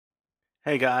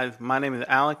Hey guys, my name is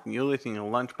Alec, and you're listening to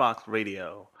Lunchbox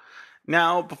Radio.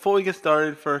 Now, before we get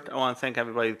started, first I want to thank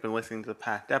everybody who's been listening to the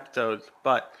past episodes.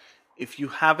 But if you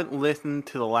haven't listened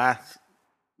to the last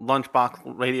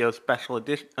Lunchbox Radio special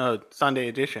edition, Sunday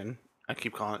edition, I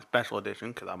keep calling it special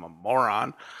edition because I'm a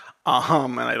moron,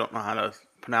 and I don't know how to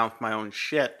pronounce my own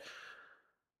shit.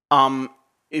 Um,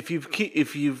 if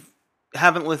you've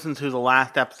haven't listened to the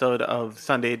last episode of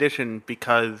Sunday Edition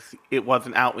because it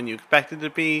wasn't out when you expected it to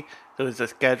be, there was a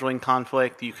scheduling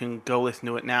conflict. You can go listen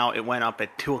to it now. It went up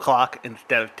at 2 o'clock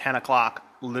instead of 10 o'clock,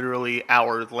 literally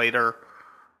hours later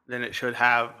than it should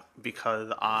have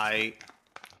because I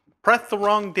pressed the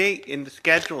wrong date in the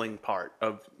scheduling part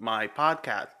of my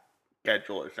podcast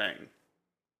scheduler thing.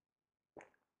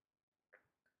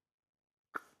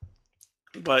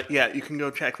 But yeah, you can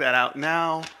go check that out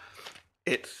now.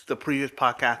 It's the previous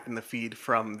podcast in the feed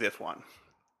from this one.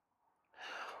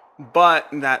 But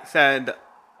that said,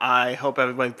 I hope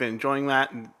everybody's been enjoying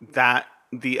that.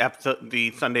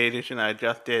 The Sunday edition I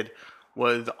just did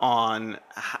was on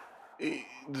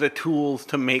the tools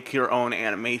to make your own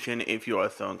animation if you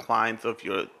are so inclined. So if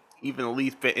you're even the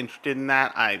least bit interested in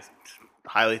that, I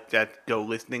highly suggest go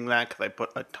listening to that because I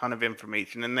put a ton of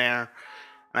information in there.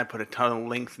 And I put a ton of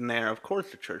links in there. Of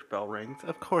course the church bell rings.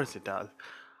 Of course it does.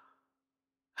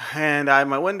 And I have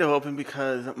my window open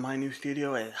because my new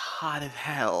studio is hot as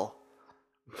hell.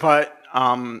 But,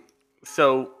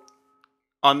 so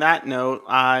on that note,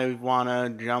 I want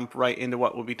to jump right into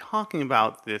what we'll be talking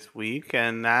about this week,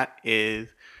 and that is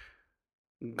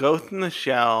Ghost in the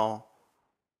Shell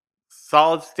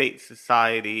Solid State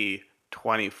Society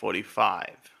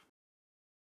 2045.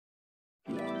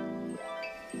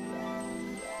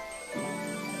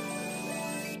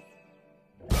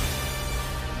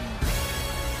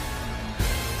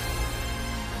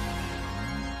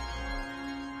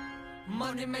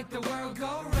 Money make the world go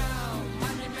round.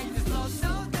 Money make this flow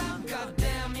so down.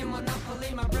 Goddamn, you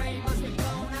monopoly, my brain must be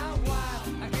blown out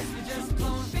wild. I guess we just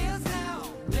blowing fields now.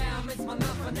 Damn, it's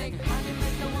monopoly. Money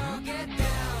make the world get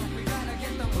down. We gotta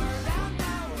get the word out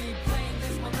now. We playing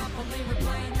this monopoly, we're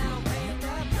playing now, paying the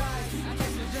price. I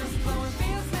guess we're just blowing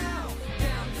fields now.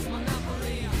 Damn, this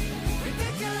monopoly,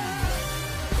 ridiculous.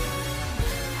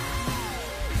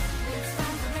 It's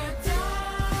time to get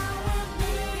down with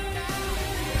me.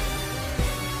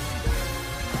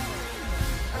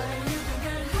 You can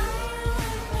get high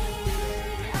with me.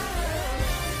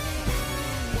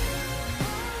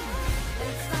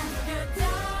 It's time to get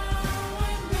down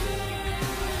with me.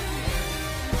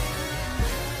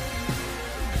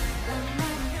 And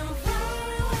maybe you'll fly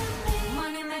with me.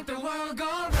 Money make the world go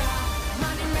round.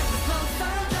 Money make the slow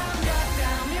slow down.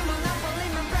 Goddamn, your monopoly,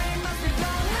 my brain must be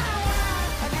blown out.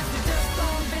 I guess we just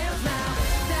blowing bills now.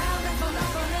 Down, it's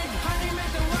monopoly. Money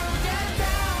make the world get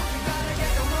down. We gotta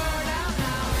get the word out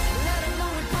now. Let them know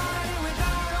we party with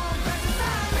our own precious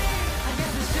army. I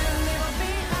guess we should leave it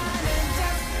behind and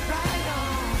just ride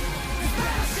on.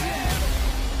 Smash it.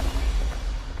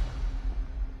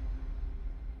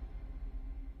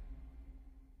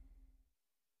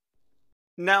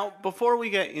 Now, before we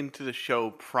get into the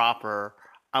show proper,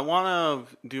 I want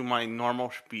to do my normal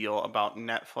spiel about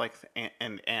Netflix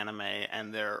and anime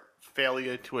and their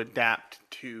failure to adapt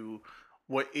to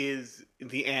what is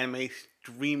the anime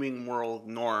streaming world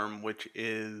norm, which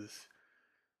is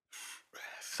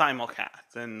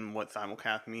simulcast. And what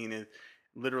simulcast mean is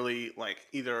literally like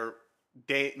either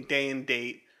day and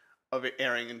date of it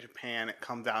airing in Japan, it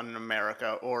comes out in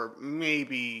America, or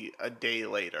maybe a day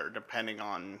later, depending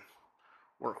on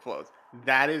workflows.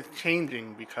 That is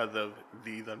changing because of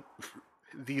these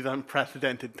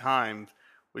unprecedented times,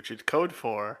 which is code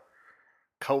for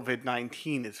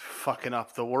COVID-19 is fucking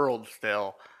up the world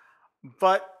still.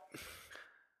 But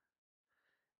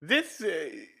this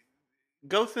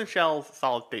Ghost in the Shell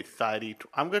Solid State Society,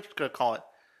 I'm just gonna call it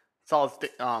Solid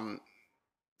State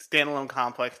Standalone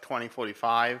Complex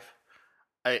 2045,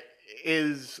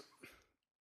 is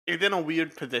in a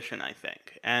weird position, I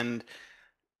think, and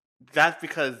that's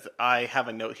because I have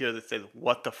a note here that says,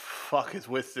 "What the fuck is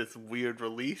with this weird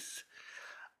release?"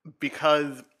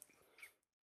 Because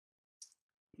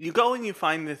you go and you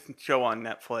find this show on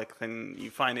Netflix, and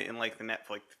you find it in like the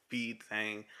Netflix feed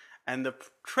thing, and the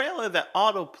trailer that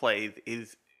auto plays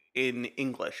is in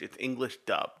English. It's English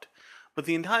dubbed, but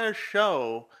the entire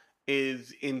show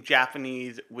is in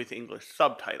Japanese with English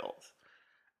subtitles,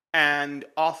 and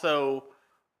also,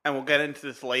 and we'll get into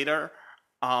this later.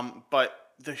 But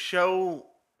the show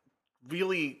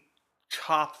really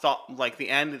chops off, like the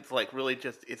end. It's like really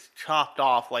just it's chopped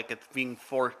off, like it's being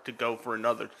forced to go for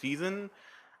another season.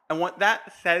 And what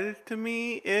that says to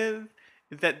me is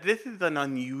is that this is an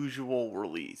unusual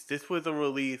release. This was a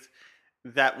release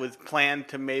that was planned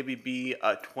to maybe be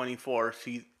a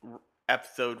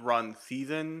episode run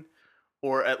season,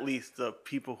 or at least the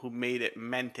people who made it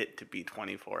meant it to be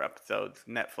 24 episodes.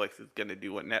 Netflix is going to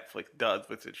do what Netflix does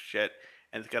with its shit,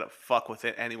 and it's going to fuck with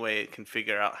it any way it can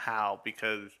figure out how,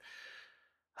 because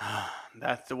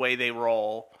that's the way they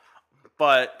roll.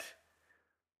 But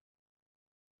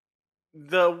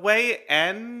the way it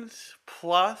ends,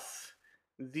 plus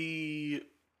the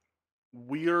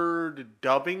weird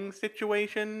dubbing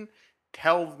situation,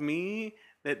 tells me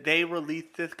that they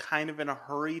released this kind of in a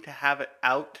hurry to have it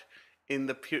out in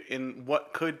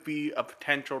what could be a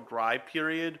potential dry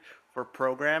period for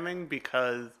programming,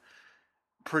 because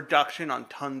production on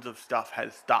tons of stuff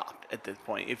has stopped at this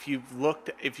point. If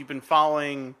you've been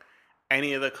following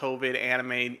any of the COVID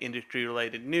anime industry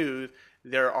related news,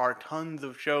 there are tons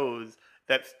of shows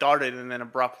that started and then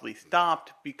abruptly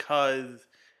stopped because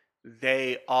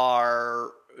they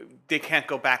can't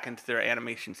go back into their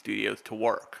animation studios to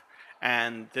work,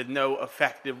 and there's no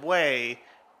effective way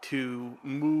to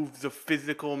move the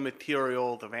physical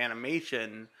materials of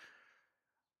animation,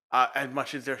 as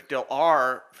much as there still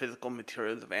are physical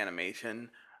materials of animation,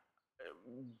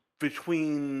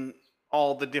 between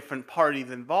all the different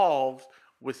parties involved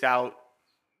without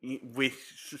with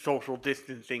social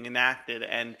distancing enacted,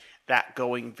 and that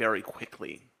going very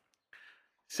quickly.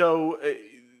 So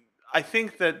I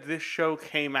think that this show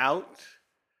came out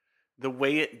the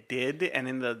way it did, and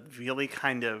in the really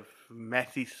kind of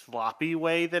messy, sloppy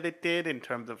way that it did in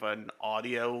terms of an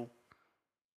audio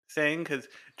thing. Because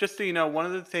just so you know, one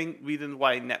of the reasons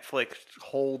why Netflix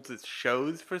holds its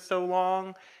shows for so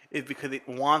long is because it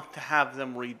wants to have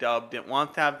them redubbed. It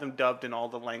wants to have them dubbed in all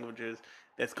the languages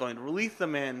that's going to release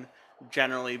them in,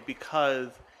 generally, because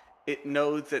it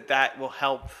knows that that will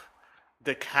help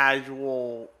the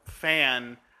casual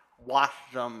fan watch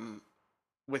them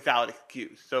without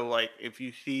excuse. So, like, if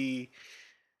you see,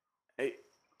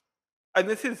 and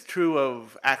this is true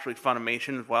of actually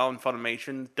Funimation as well, and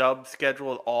Funimation's dub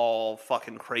schedule is all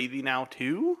fucking crazy now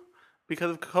too,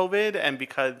 because of COVID, and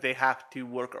because they have to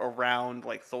work around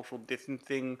like social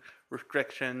distancing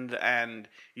restrictions. And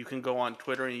you can go on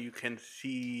Twitter and you can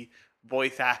see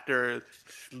voice actors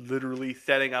literally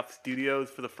setting up studios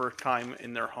for the first time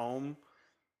in their home.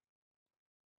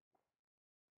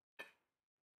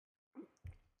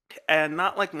 And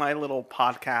not like my little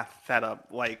podcast setup,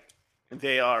 like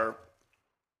they are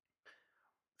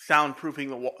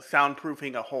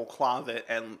soundproofing a whole closet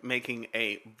and making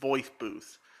a voice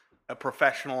booth, a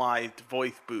professionalized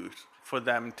voice booth for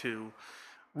them to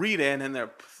read in, and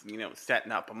they're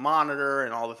setting up a monitor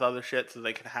and all this other shit so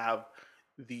they can have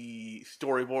the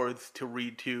storyboards to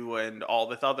read to and all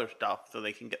this other stuff so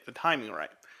they can get the timing right.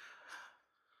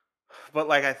 But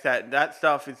like I said, that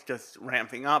stuff is just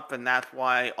ramping up, and that's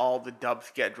why all the dub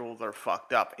schedules are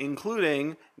fucked up,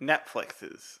 including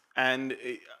Netflix's. And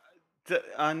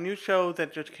a new show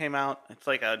that just came out, it's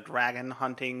like a dragon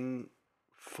hunting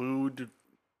food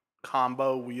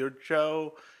combo weird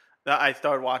show that I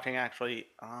started watching actually,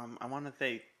 I want to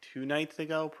say 2 nights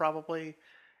ago probably,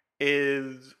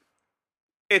 it's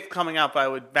coming out, but I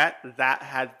would bet that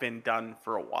has been done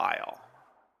for a while.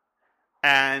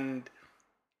 And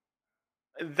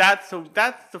that's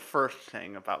the first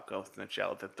thing about Ghost in the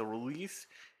Shell, that the release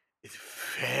is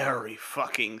very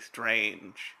fucking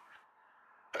strange.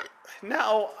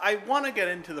 Now, I want to get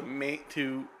into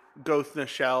to Ghost in the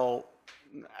Shell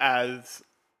as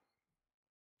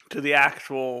to the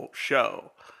actual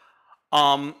show.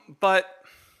 But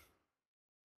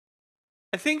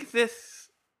I think this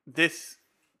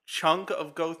chunk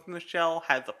of Ghost in the Shell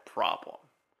has a problem.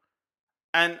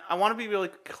 And I want to be really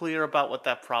clear about what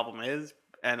that problem is,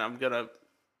 and I'm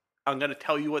gonna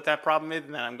tell you what that problem is,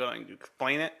 and then I'm going to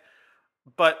explain it.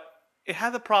 But it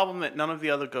has a problem that none of the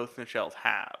other Ghost in the Shells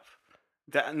have.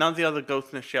 That none of the other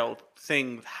Ghost in the Shell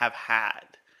things have had.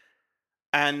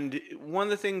 And one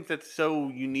of the things that's so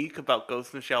unique about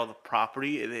Ghost in the Shell, the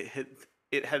property,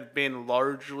 it has been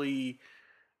largely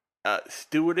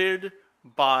stewarded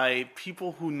by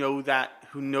people who know that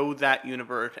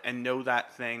universe and know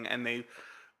that thing, and they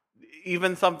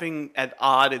even something as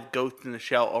odd as Ghost in the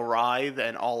Shell Arise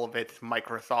and all of its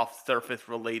Microsoft Surface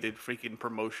related freaking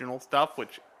promotional stuff,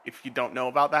 which if you don't know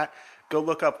about that, go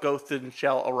look up Ghost in the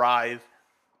Shell Arise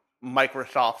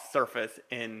Microsoft Surface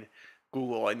in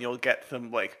Google, and you'll get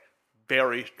some like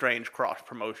very strange cross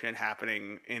promotion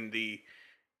happening in the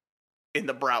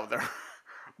browser.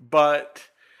 But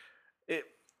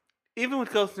even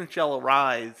with Ghost in the Shell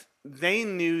Arise, they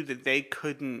knew that they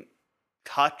couldn't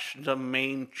touch the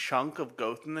main chunk of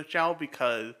Ghost in the Shell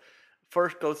because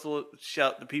first Ghost in the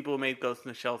Shell, the people who made Ghost in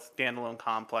the Shell standalone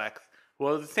complex,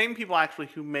 well, the same people actually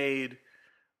who made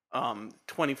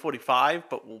 2045,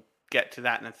 but we'll get to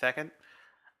that in a second.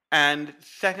 And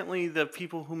secondly, the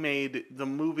people who made the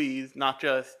movies, not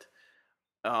just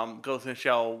Ghost in the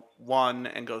Shell 1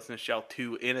 and Ghost in the Shell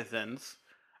 2 Innocence,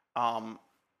 um,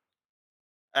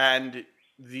 and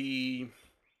the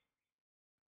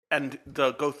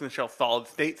Ghost in the Shell Solid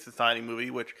State Society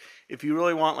movie, which if you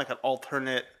really want like an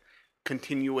alternate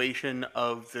continuation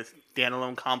of this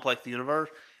standalone complex universe,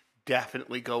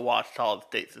 definitely go watch Solid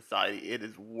State Society. It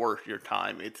is worth your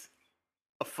time. It's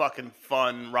a fucking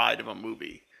fun ride of a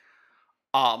movie.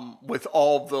 With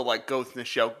all the like Ghost in the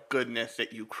Shell goodness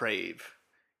that you crave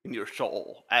in your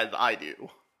soul, as I do.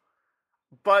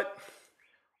 But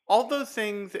all those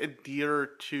things adhere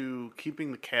to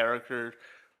keeping the characters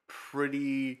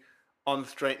pretty on the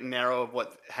straight and narrow of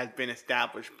what has been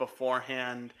established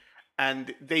beforehand.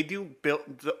 And they do build,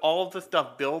 all of the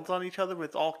stuff builds on each other, but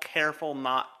it's all careful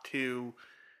not to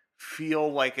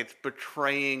feel like it's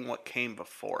betraying what came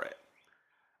before it.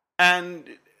 And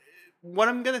what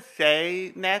I'm going to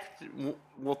say next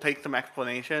will take some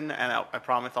explanation, and I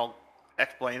promise I'll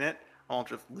explain it. I won't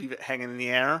just leave it hanging in the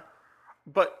air.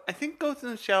 But I think Ghost in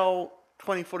the Shell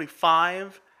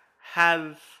 2045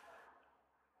 has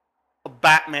a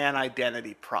Batman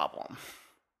identity problem.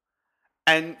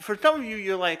 And for some of you,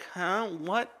 you're like, huh,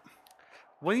 what?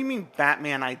 What do you mean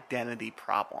Batman identity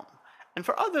problem? And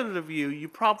for others of you, you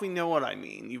probably know what I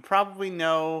mean. You probably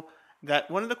know that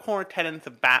one of the core tenets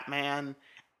of Batman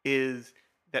is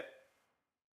that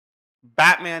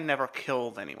Batman never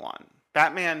kills anyone.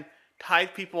 Batman ties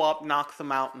people up, knocks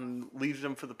them out, and leaves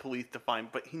them for the police to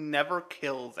find, but he never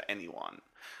kills anyone.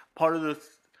 Part of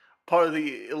this, part of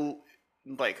the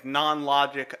like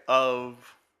non-logic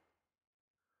of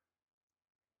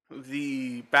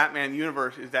the Batman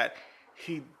universe is that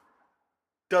he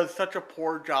does such a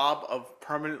poor job of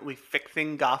permanently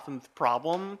fixing Gotham's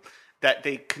problem that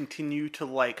they continue to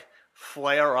like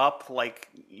flare up like,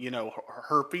 you know,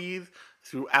 herpes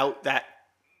throughout that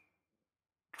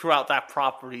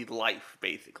property life.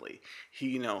 Basically,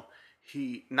 he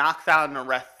knocks out and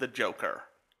arrests the Joker.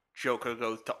 Joker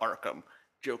goes to Arkham.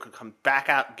 Joker comes back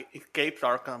out, escapes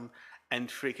Arkham, and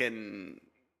freaking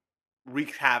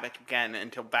wreaks havoc again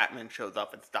until Batman shows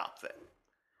up and stops it.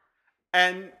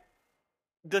 And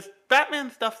the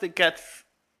Batman stuff that gets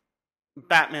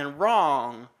Batman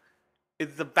wrong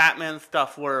is the Batman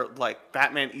stuff where, like,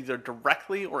 Batman either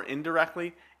directly or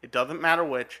indirectly, it doesn't matter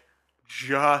which,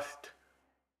 just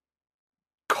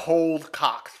cold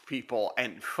cocks people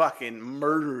and fucking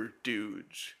murders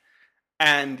dudes.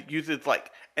 And uses,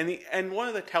 like, and one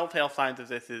of the telltale signs of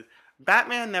this is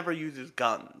Batman never uses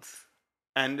guns.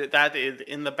 And that is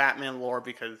in the Batman lore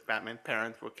because Batman's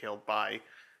parents were killed by,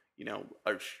 you know,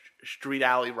 a street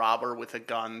alley robber with a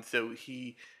gun, so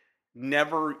he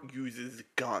never uses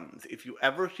guns. If you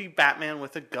ever see Batman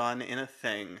with a gun in a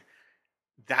thing,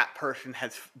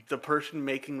 the person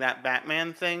making that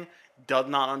Batman thing does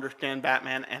not understand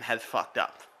Batman and has fucked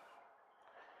up.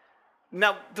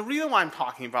 Now, the reason why I'm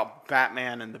talking about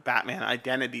Batman and the Batman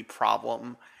identity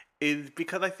problem is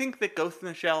because I think that Ghost in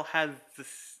the Shell has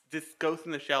this Ghost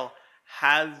in the Shell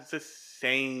has the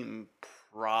same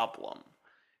problem.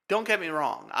 Don't get me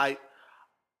wrong. I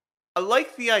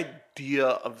like the idea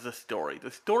of the story.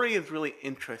 The story is really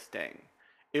interesting.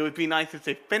 It would be nice if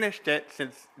they finished it,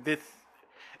 since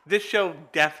this show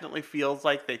definitely feels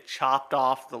like they chopped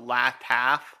off the last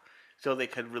half so they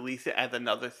could release it as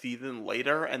another season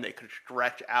later, and they could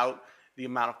stretch out the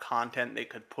amount of content they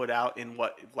could put out in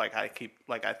what, like I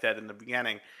said in the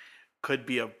beginning, could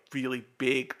be a really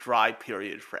big dry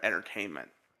period for entertainment.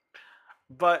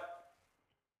 But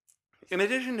in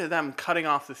addition to them cutting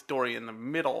off the story in the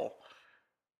middle,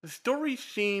 the story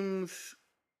seems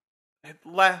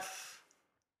less.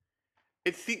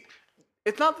 It's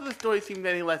not that the story seems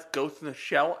any less Ghost in the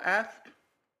Shell-esque.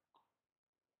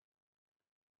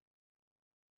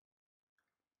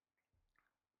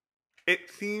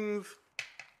 It seems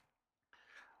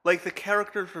like the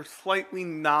characters are slightly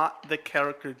not the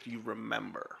characters you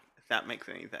remember, if that makes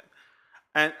any sense.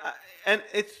 And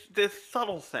there's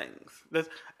subtle things.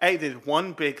 There's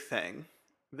one big thing,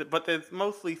 but there's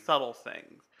mostly subtle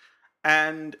things.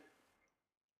 And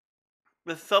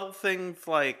the subtle things,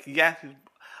 like, yes,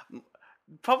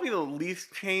 probably the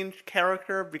least changed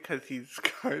character because he's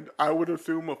I would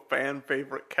assume a fan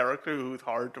favorite character who's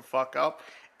hard to fuck up,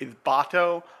 is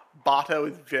Bato.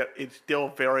 Bato is still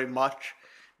very much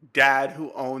dad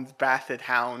who owns Basset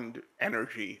Hound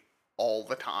energy all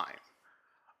the time.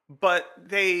 But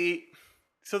they've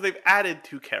added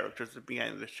two characters at the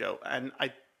beginning of the show, and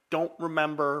I don't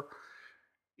remember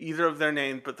either of their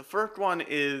names, but the first one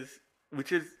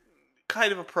which is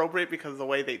kind of appropriate because of the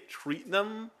way they treat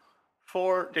them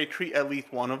they treat at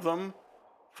least one of them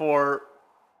for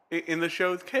in the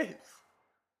show's case.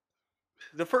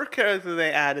 The first character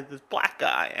they add is this black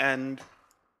guy, and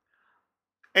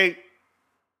a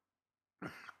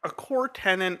a core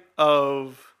tenet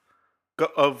of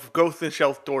Ghost in the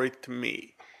Shell stories to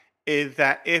me is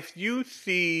that if you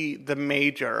see the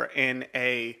Major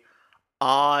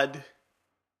odd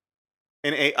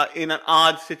in an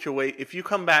odd situation, if you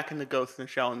come back into Ghost in the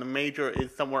Shell and the Major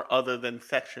is somewhere other than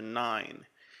Section 9,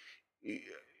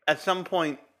 at some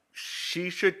point she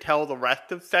should tell the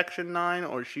rest of Section 9,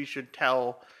 or she should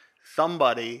tell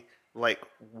somebody like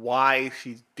why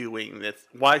she's doing this,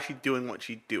 why she's doing what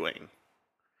she's doing.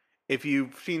 If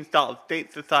you've seen Solid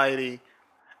State Society,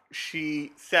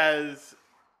 she says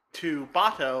to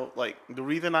Bato, like, the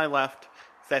reason I left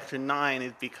Section 9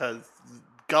 is because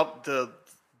the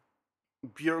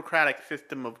bureaucratic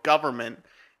system of government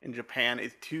in Japan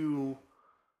is too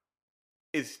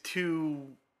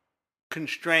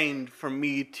constrained for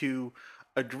me to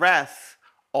address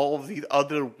all of these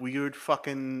other weird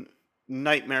fucking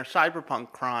nightmare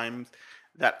cyberpunk crimes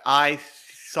that I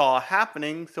saw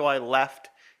happening, so I left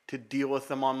to deal with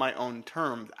them on my own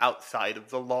terms outside of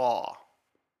the law.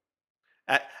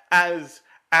 As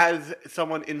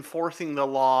someone enforcing the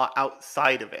law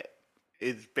outside of it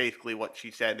is basically what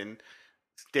she said in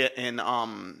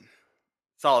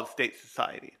Solid State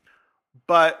Society.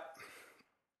 But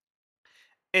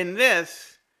in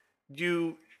this,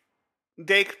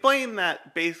 they explain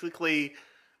that basically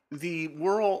the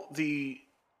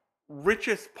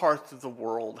richest parts of the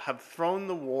world have thrown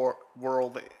the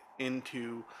world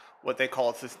into what they call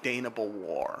a sustainable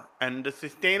war. And the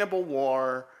sustainable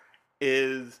war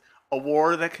is a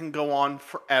war that can go on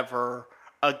forever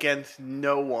against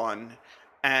no one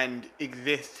and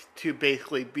exist to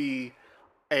basically be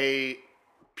a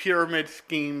pyramid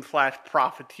scheme /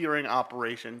 profiteering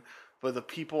operation for the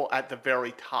people at the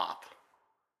very top,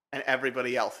 and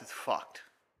everybody else is fucked.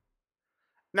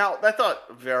 Now, that's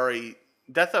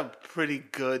a pretty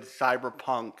good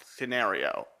cyberpunk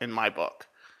scenario in my book.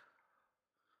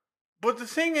 But the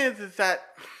thing is that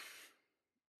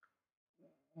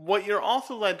what you're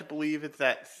also led to believe is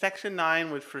that Section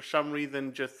 9 was for some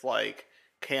reason just like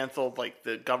canceled, like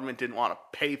the government didn't want to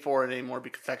pay for it anymore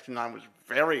because Section 9 was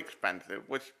very expensive,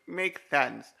 which makes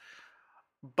sense.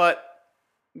 But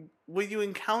when you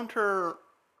encounter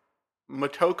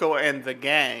Motoko and the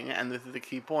gang, and this is a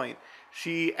key point,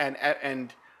 she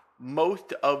and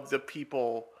most of the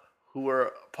people who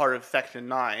were part of Section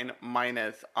 9,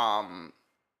 minus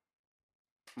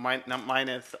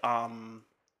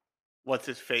what's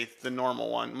his face, the normal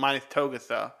one, minus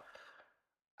Togasa,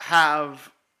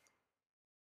 have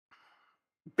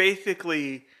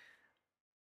basically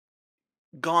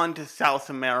gone to South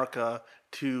America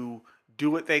to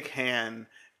do what they can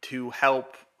to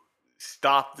help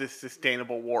stop this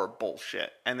sustainable war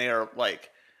bullshit. And they are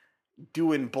like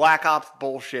doing Black Ops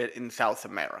bullshit in South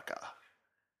America.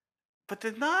 But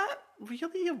there's not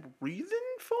really a reason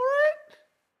for it.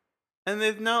 And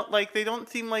there's no, like, they don't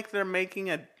seem like they're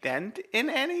making a dent in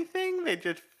anything.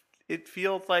 It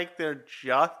feels like they're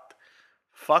just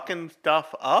fucking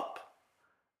stuff up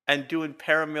and doing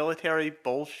paramilitary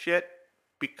bullshit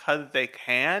because they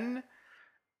can.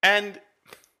 And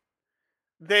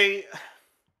they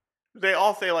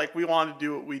all say, like, we want to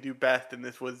do what we do best, and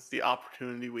this was the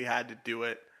opportunity we had to do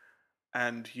it.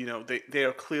 And, you know, they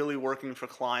are clearly working for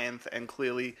clients and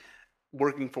clearly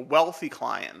working for wealthy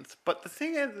clients. But the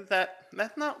thing is that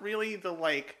that's not really the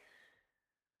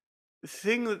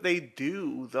thing that they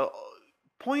do. The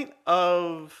point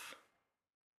of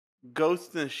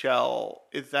Ghost in the Shell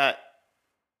is that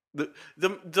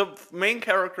the main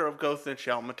character of Ghost in the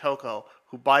Shell, Motoko,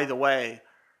 who, by the way,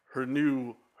 her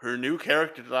new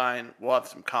character design, we'll have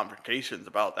some confrontations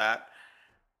about that.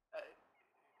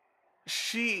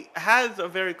 She has a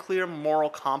very clear moral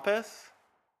compass,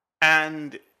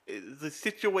 and the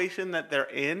situation that they're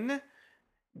in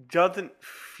doesn't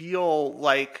feel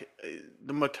like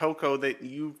the Motoko that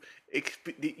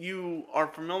you are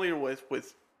familiar with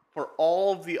for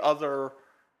all of the other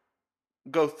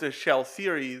Ghost in the Shell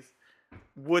series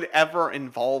would ever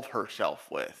involve herself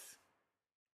with.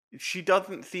 She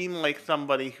doesn't seem like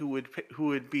somebody who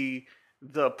would be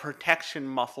the protection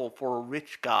muscle for a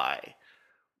rich guy,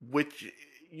 which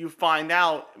you find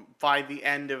out by the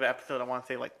end of episode, I want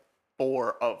to say like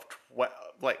 4 of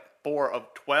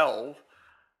 12.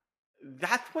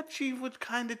 That's what she was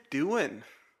kind of doing.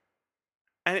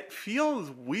 And it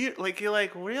feels weird. Like, you're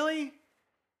like, really?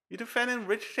 You defending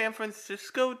rich San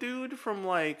Francisco dude from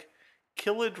like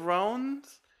Killer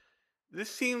Drones?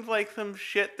 This seems like some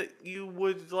shit that you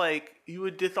would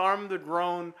disarm the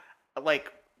drone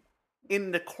like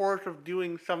in the course of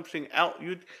doing something else.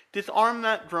 You'd disarm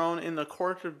that drone in the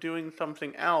course of doing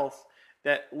something else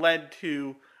that led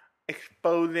to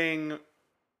exposing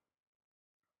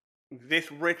this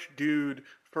rich dude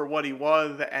for what he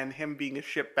was and him being a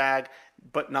shitbag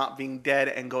but not being dead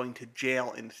and going to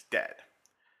jail instead.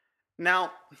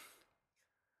 Now,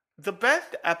 the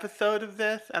best episode of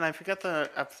this, and I forget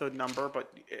the episode number,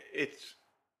 but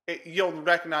you'll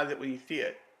recognize it when you see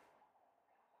it,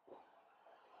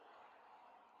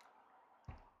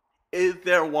 is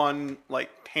there one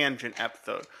like tangent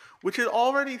episode, which is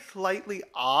already slightly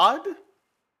odd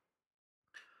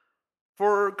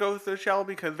for Ghost in the Shell,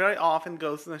 because very often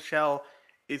Ghost in the Shell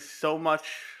is so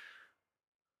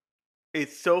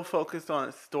focused on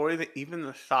its story that even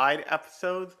the side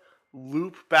episodes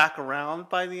loop back around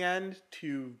by the end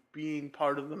to being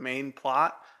part of the main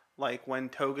plot. Like when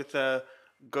Togusa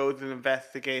goes and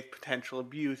investigates potential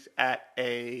abuse at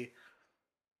a,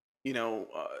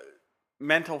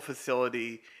 mental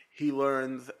facility, he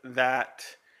learns that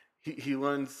he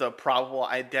learns the probable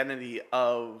identity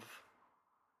of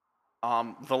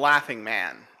the Laughing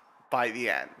Man by the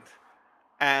end,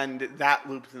 and that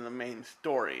loops in the main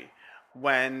story.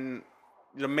 When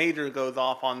the Major goes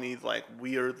off on these like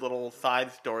weird little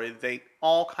side stories, they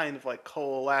all kind of like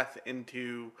coalesce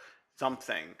into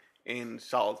something in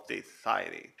Solid State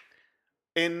Society.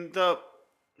 In the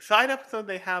side episode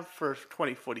they have for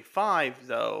 2045,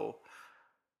 though,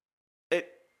 it's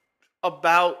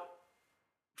about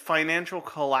financial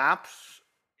collapse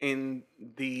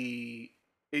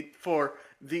for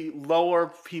the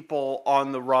lower people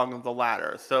on the rung of the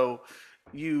ladder. So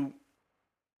you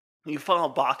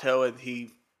follow Bato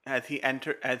as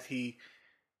he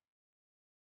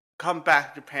comes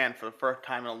back to Japan for the first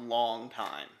time in a long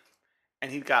time,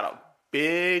 and he's got a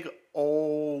big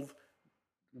old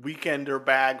weekender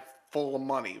bag full of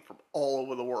money from all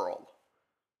over the world.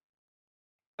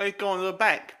 He's going to the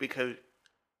bank because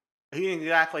he didn't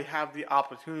exactly have the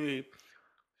opportunity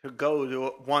to go to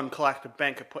one collective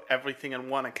bank and put everything in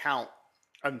one account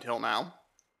until now.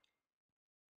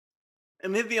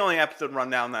 And this is the only episode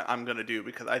rundown that I'm going to do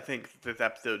because I think this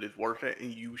episode is worth it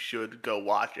and you should go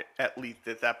watch it, at least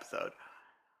this episode.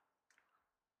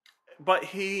 But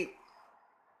he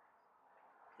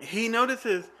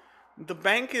notices the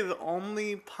bank is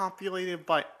only populated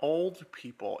by old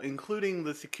people, including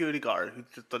the security guard, who's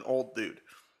just an old dude.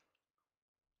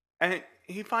 And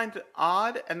he finds it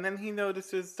odd, and then he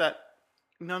notices that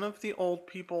none of the old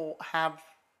people have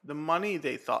the money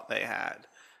they thought they had.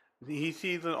 He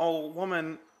sees an old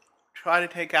woman try to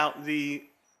take out the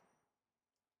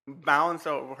balance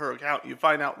of her account. You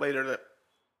find out later that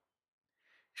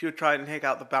she was trying to take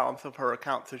out the balance of her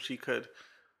account so she could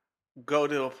go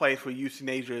to a place where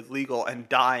euthanasia is legal and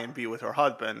die and be with her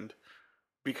husband,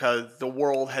 because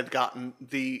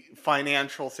the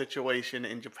financial situation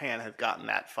in Japan has gotten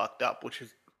that fucked up, which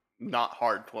is not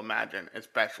hard to imagine,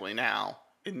 especially now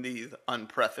in these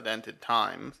unprecedented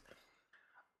times.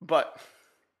 But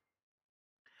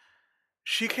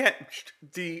she can't,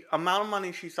 the amount of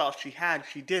money she thought she had,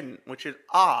 she didn't, which is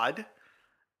odd.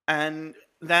 And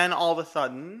then all of a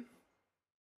sudden,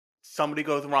 somebody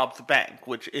goes and robs the bank,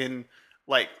 which in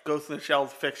like Ghost in the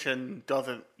Shell's fiction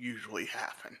doesn't usually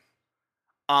happen.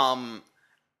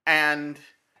 And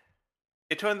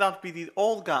it turns out to be these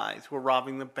old guys who were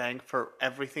robbing the bank for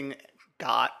everything it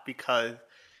got because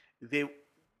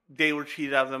they were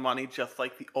cheated out of the money just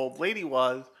like the old lady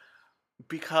was,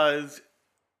 because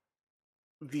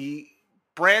the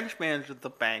branch manager of the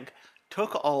bank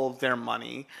took all of their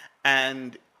money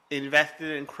and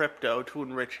invested in crypto to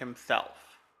enrich himself.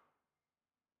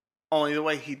 Only the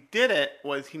way he did it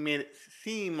was he made it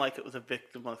seem like it was a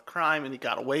victimless crime, and he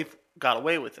got away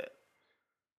with it.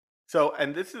 So,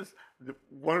 and this is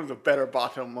one of the better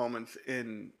Bato moments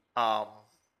in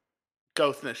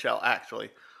Ghost in the Shell, actually.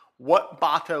 What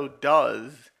Bato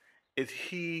does is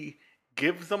he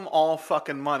gives them all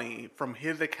fucking money from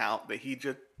his account and he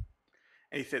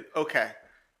said, okay,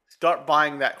 start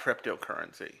buying that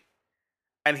cryptocurrency.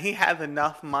 And he has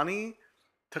enough money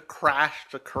to crash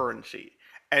the currency.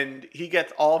 And he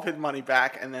gets all of his money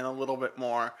back and then a little bit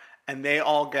more, and they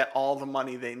all get all the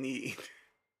money they need.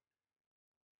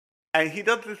 And he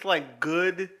does this like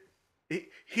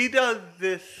he does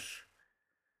this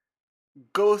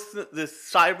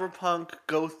cyberpunk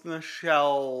Ghost in the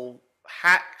Shell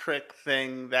hat trick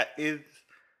thing that is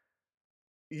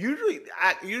usually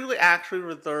actually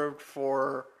reserved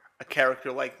for a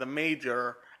character like the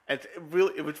Major,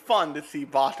 It was fun to see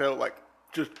Bato like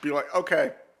just be like,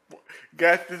 okay,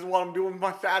 guess this is what I'm doing with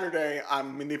my Saturday.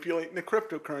 I'm manipulating the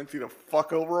cryptocurrency to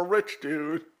fuck over a rich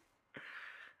dude.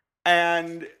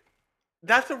 And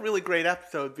that's a really great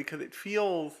episode because it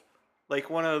feels like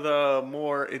one of the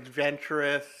more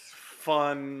adventurous,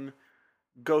 fun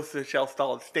Ghost of the Shell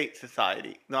Solid State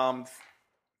Society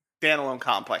standalone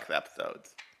complex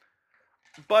episodes.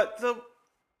 But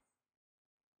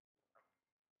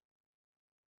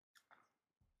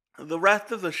the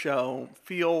rest of the show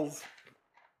feels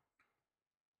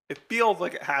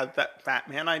like it has that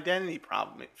Batman identity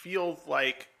problem. It feels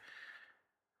like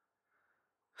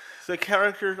the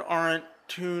characters aren't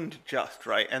tuned just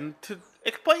right. And to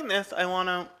explain this, I want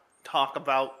to talk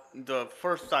about the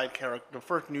first side character, the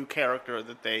first new character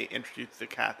that they introduced to the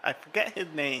cast. I forget his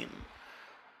name,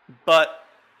 but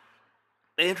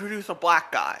they introduce a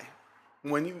black guy.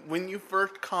 When you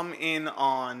first come in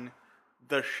on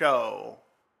the show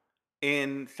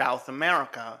in South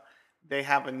America, they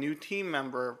have a new team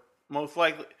member, most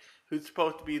likely who's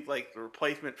supposed to be like the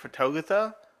replacement for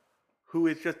Togatha, who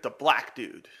is just a black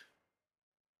dude.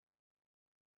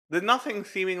 There's nothing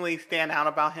seemingly stand out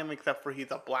about him except for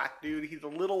he's a black dude. He's a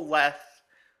little less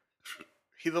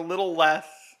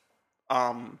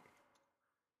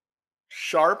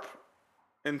sharp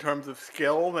in terms of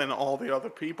skill than all the other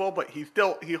people, but he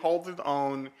holds his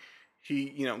own.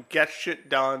 He gets shit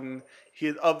done. He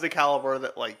is of the caliber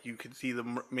that like you can see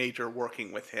the Major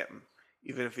working with him,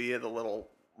 even if he is a little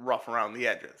rough around the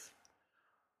edges.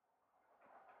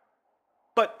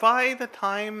 But by the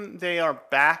time they are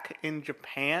back in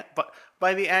Japan, but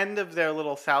by the end of their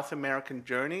little South American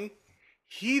journey,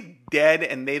 he's dead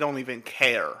and they don't even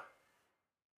care.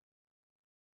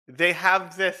 They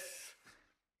have this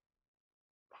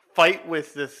fight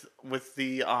with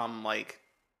the like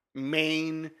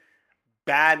main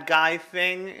bad guy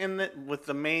thing with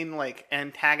the main like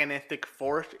antagonistic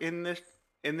force in this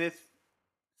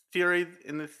series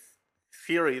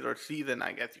or season,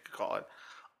 I guess you could call it,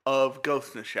 of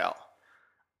Ghost in the Shell.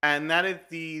 And that is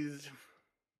these,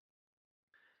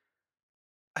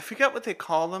 I forget what they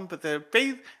call them, but they're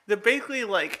basically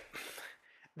like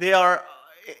they are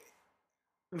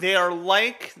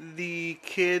like the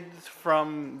kids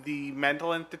from the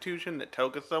mental institution that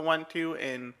Togatha went to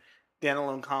in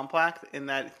Standalone Complex, in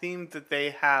that it seems that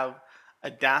they have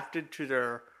adapted to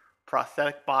their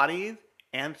prosthetic bodies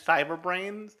and cyber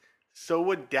brains so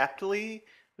adeptly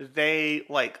that they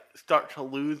like start to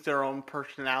lose their own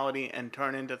personality and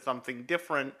turn into something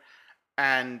different,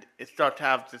 and it starts to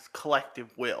have this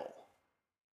collective will,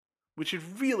 which is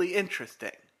really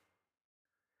interesting.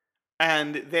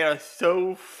 And they are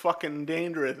so fucking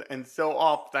dangerous and so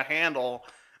off the handle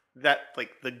that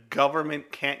like the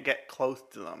government can't get close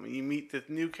to them. You meet this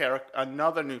new character,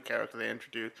 another new character they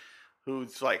introduced,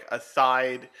 who's like a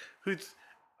side, who's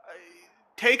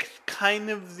takes kind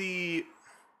of the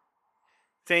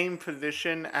same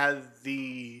position as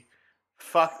the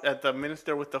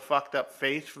minister with the fucked up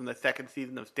face from the second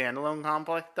season of Standalone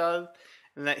Complex does,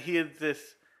 and that he is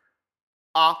this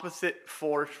opposite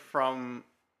force from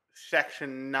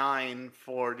Section 9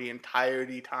 for the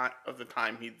entirety of the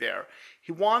time he's there.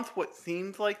 He wants what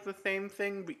seems like the same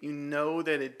thing, but you know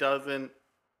that it doesn't,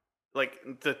 like,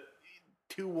 the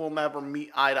two will never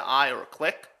meet eye to eye or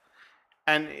click.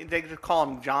 And they just call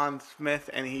him John Smith,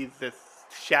 and he's this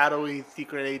shadowy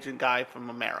secret agent guy from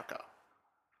America.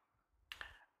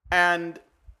 And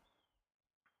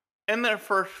in their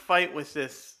first fight with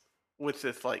this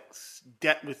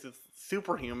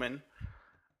superhuman,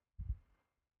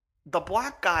 the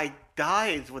black guy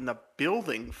dies when the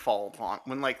building falls on,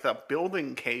 when like the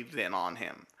building caves in on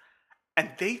him, and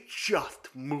they just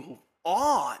move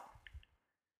on.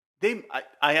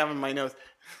 I have in my notes,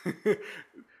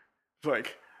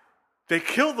 like, they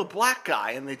kill the black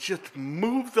guy and they just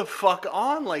move the fuck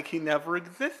on like he never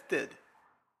existed.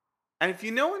 And if you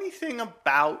know anything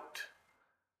about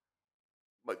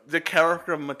the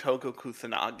character of Motoko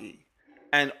Kusanagi,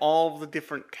 and all the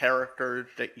different characters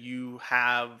that you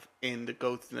have in the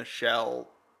Ghost in the Shell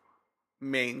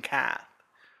main cast,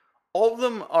 all of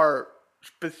them are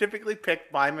specifically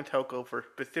picked by Motoko for a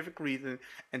specific reason,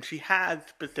 and she has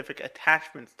specific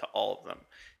attachments to all of them.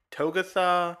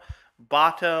 Togatha,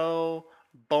 Bato,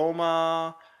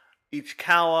 Boma,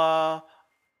 Ichikawa,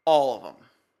 all of them.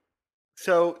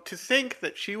 So to think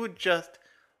that she would just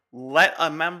let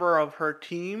a member of her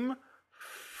team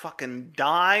fucking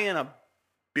die in a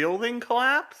building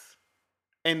collapse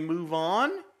and move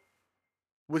on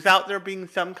without there being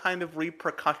some kind of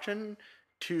repercussion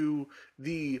to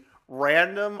the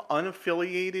random,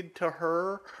 unaffiliated to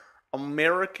her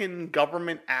American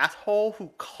government asshole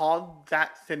who caused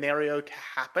that scenario to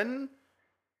happen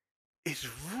is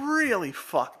really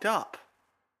fucked up.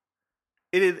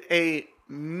 It is a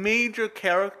major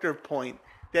character point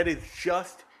that is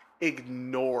just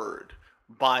ignored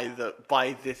by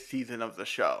this season of the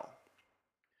show.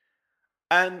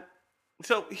 And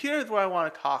so here's where I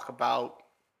want to talk about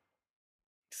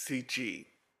CG.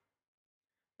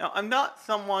 Now, I'm not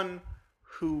someone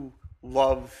who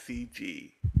loves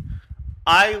CG.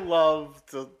 I love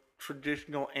the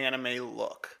traditional anime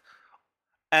look.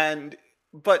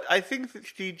 But I think that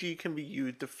CG can be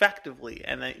used effectively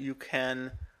and that you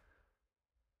can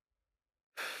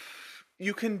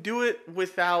do it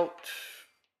without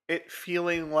it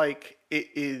feeling like it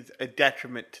is a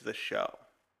detriment to the show.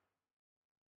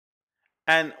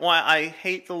 And while I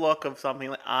hate the look of something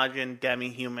like Ajin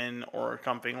Demi-Human or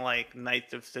something like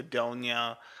Knights of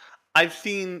Sidonia, I've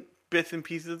seen bits and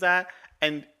pieces of that,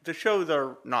 and the shows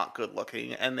are not good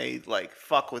looking, and they like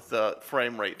fuck with the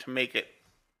frame rate to make it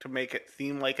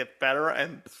seem like it's better,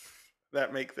 and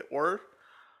that makes it worse.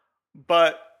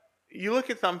 But you look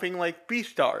at something like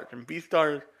Beastars, and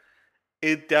Beastars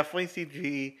is definitely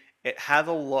CG. It has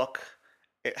a look,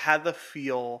 it has a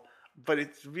feel, but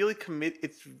it's really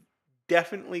It's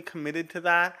definitely committed to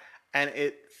that, and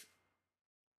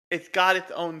it's got its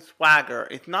own swagger.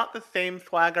 It's not the same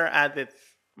swagger as its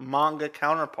manga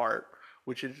counterpart,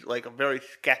 which is like a very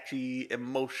sketchy,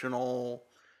 emotional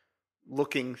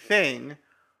looking thing,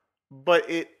 but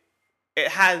it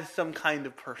has some kind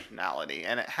of personality,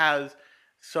 and it has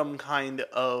some kind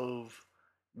of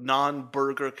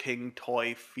non-Burger King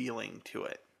toy feeling to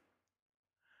it.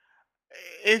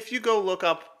 If you go look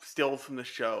up stills from the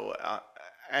show,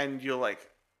 and you're like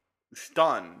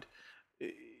stunned,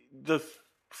 the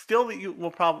still that you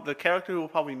will probably the character who will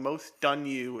probably most stun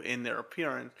you in their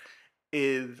appearance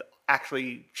is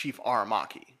actually Chief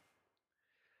Aramaki,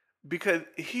 because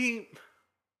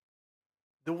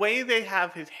the way they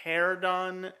have his hair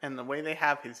done and the way they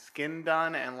have his skin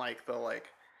done and like the like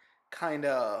kind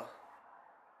of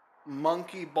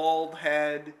monkey bald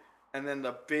head and then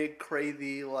the big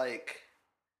crazy like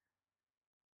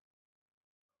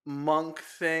monk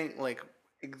thing, like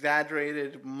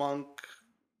exaggerated monk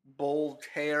bold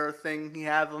hair thing he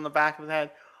has on the back of his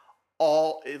head,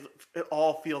 it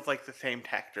all feels like the same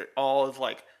texture. It all is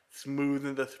like smooth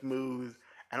and the smooth,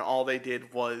 and all they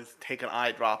did was take an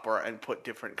eyedropper and put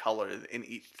different colors in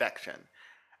each section.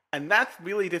 And that's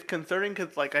really disconcerting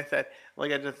because, like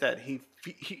I just said,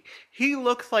 he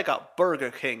looks like a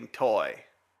Burger King toy.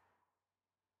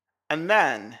 And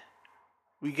then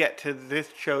we get to this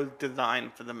show's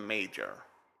design for the Major.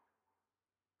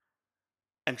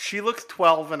 And she looks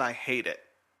 12 and I hate it.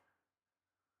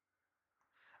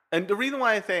 And the reason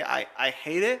why I say I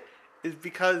hate it is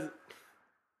because,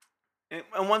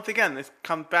 and once again, this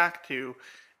comes back to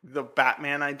the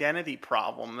Batman identity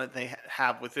problem that they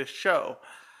have with this show.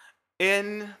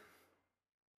 In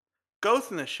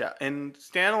Ghost in the Shell, in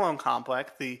Standalone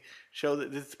Complex, the show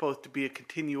that this is supposed to be a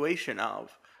continuation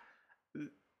of,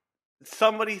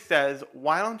 somebody says,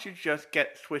 why don't you just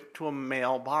get switched to a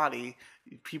male body?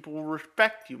 People will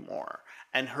respect you more.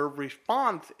 And her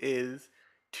response is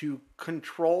to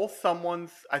control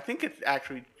someone's, I think it's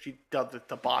actually, she does this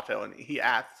to Bato, and he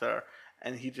asks her,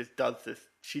 and she just does this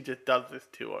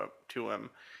to him.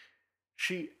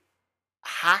 She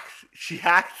hacks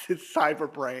his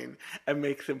cyber brain and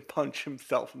makes him punch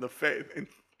himself in the face.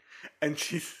 And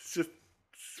she's just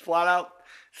flat out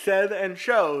said and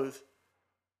shows,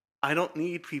 I don't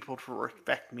need people to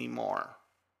respect me more.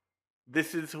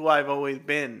 This is who I've always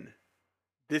been.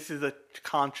 This is a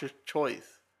conscious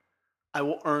choice. I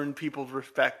will earn people's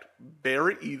respect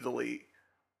very easily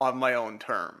on my own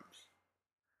terms.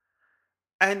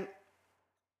 And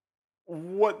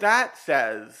what that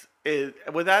says in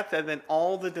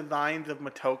all the designs of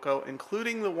Motoko,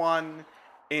 including the one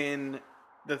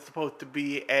that's supposed to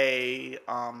be a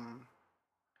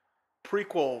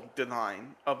prequel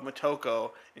design of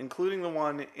Motoko, including the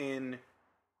one in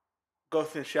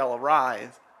Ghost in the Shell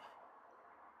Arise,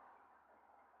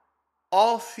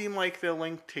 all seem like they're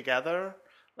linked together.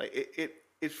 Like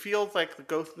it feels like the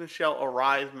Ghost in the Shell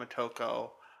Arise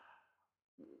Motoko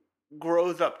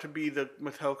grows up to be the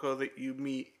Motoko that you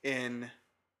meet in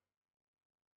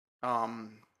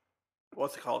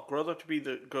what's it called? Grows up to be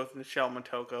the Ghost in the Shell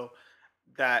Motoko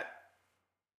that,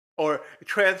 or it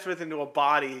transfers into a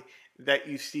body that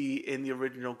you see in the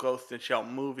original Ghost in the Shell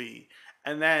movie.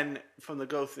 And then from the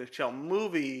Ghost in the Shell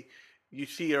movie, you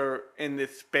see her in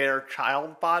this spare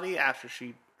child body after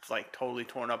she's like totally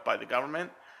torn up by the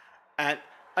government. And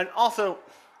also,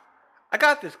 I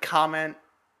got this comment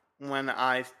when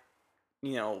I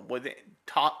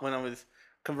when I was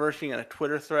conversing in a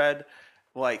Twitter thread,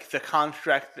 like the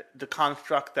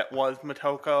construct that was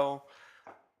Motoko.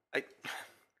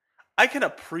 I I can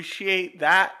appreciate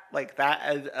that, like that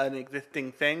as an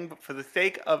existing thing, but for the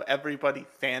sake of everybody's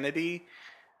sanity,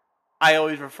 I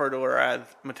always refer to her as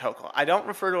Motoko. I don't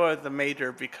refer to her as the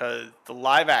Major because the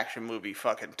live action movie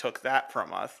fucking took that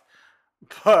from us.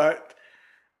 But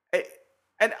it,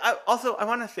 and I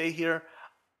want to say here,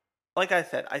 like I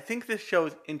said, I think this show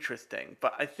is interesting,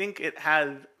 but I think it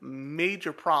has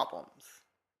major problems.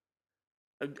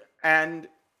 And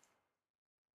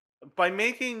by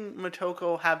making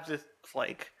Motoko have this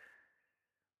like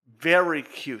very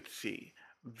cutesy,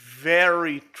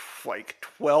 very like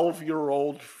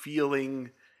 12-year-old feeling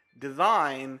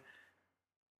design,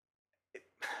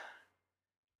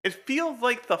 it feels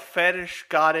like the fetish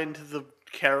got into the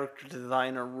character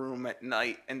designer room at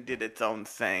night and did its own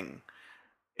thing.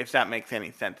 If that makes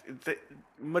any sense.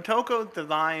 Motoko's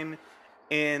design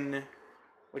in,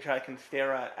 which I can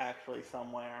stare at actually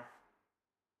somewhere.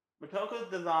 Motoko's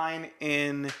design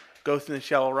in Ghost in the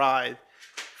Shell Rise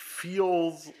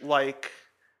feels like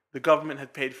the government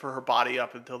had paid for her body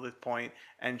up until this point,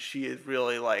 and she is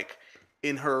really like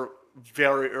in her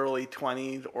very early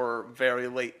 20s or very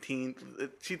late teens.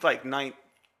 She's like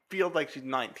feels like she's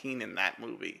 19 in that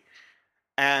movie.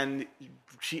 And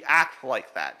she acts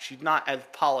like that. She's not as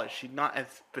polished. She's not as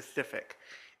specific.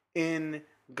 In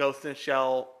Ghost in the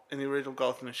Shell, in the original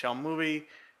Ghost in the Shell movie,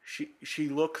 she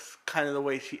looks kind of the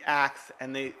way she acts,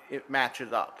 and it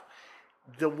matches up.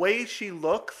 The way she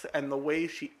looks and the way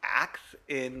she acts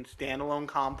in Standalone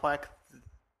Complex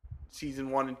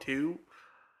season 1 and 2,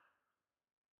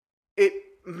 it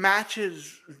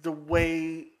matches the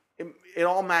way it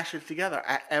all matches together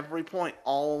at every point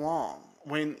all along.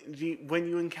 When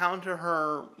you encounter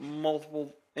her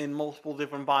in multiple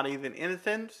different bodies in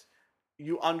Innocence,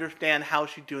 you understand how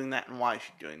she's doing that and why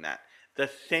she's doing that.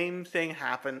 The same thing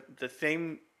happened. The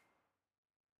same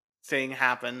thing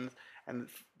happens, and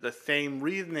the same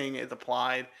reasoning is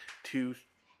applied to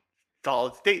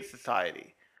Solid State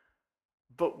Society.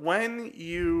 But when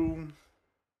you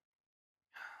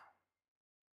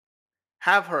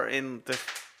have her in this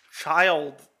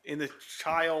child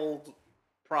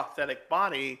prosthetic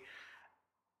body,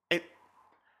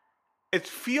 it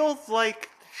feels like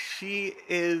she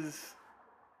is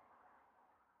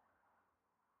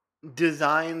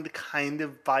designed kind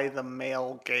of by the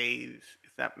male gaze,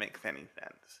 if that makes any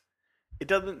sense. It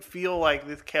doesn't feel like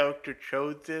this character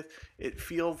chose this. It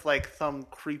feels like some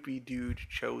creepy dude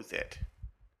chose it.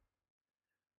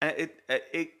 And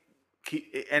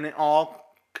it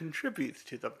all contributes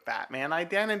to the Batman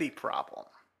identity problem.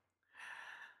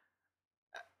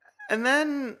 And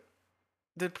then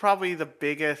there's probably the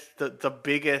biggest,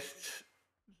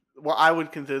 what I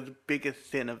would consider the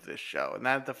biggest sin of this show, and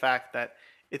that's the fact that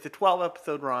it's a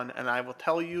 12-episode run, and I will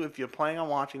tell you, if you're planning on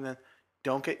watching this,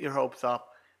 don't get your hopes up.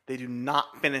 They do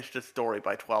not finish the story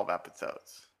by 12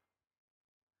 episodes.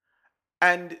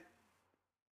 And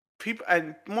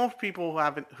most people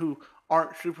who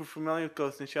aren't super familiar with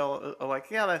Ghost in the Shell are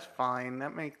like, yeah, that's fine.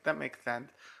 That makes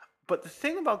sense. But the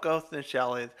thing about Ghost in the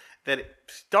Shell is that it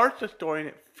starts the story and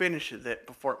it finishes it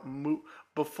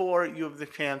before you have the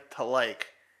chance to like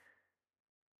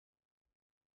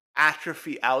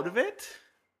atrophy out of it.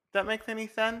 If that makes any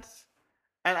sense.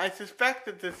 And I suspect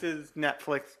that this is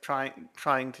Netflix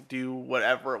trying to do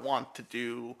whatever it wants to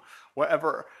do,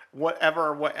 whatever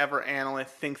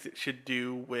analyst thinks it should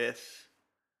do with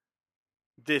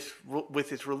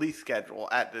its release schedule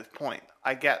at this point.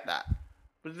 I get that,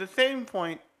 but at the same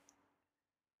point,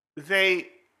 they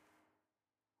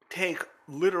take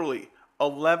literally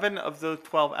 11 of those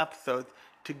 12 episodes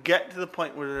to get to the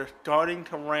point where they're starting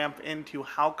to ramp into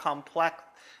how complex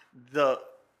the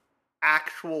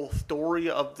actual story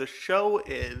of the show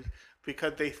is,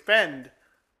 because they spend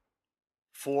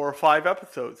 4 or 5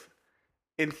 episodes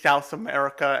in South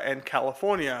America and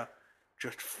California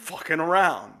just fucking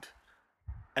around.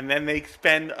 And then they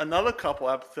spend another couple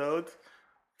episodes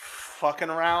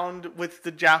fucking around with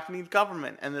the Japanese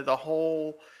government. And there's a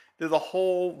whole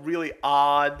really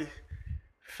odd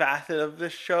facet of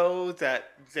this show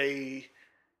that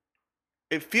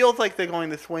it feels like they're going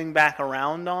to swing back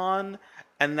around on,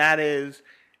 and that is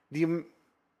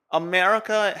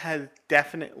America is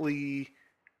definitely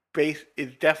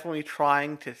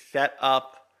trying to set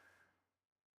up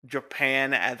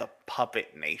Japan as a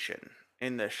puppet nation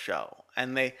in this show,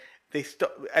 and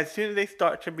as soon as they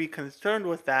start to be concerned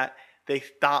with that, they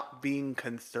stop being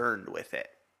concerned with it.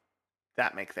 If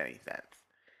that makes any sense.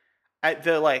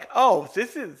 They're like, oh,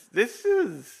 this is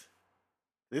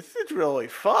really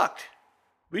fucked.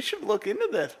 we should look into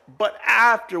this, but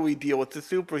after we deal with the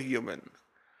superhumans.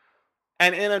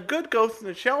 And in a good Ghost in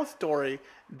the Shell story,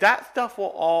 that stuff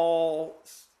will all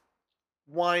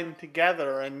wind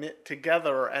together and knit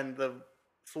together, and the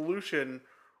solution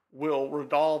will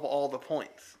resolve all the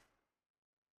points.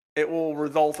 It will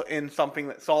result in something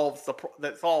that solves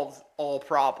all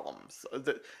problems.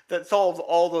 That solves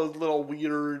all those little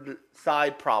weird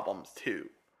side problems too.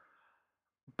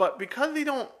 But because they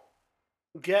don't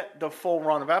get the full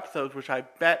run of episodes, which I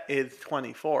bet is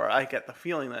 24, I get the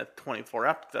feeling that it's 24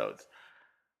 episodes.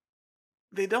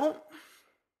 They don't.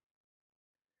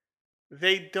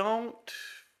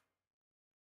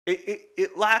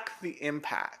 It lacks the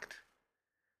impact.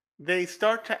 They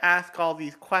start to ask all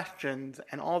these questions,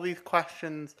 and all these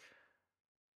questions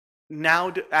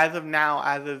now, as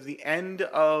of the end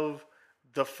of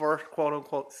the first quote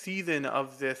unquote season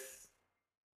of this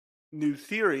new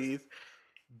series,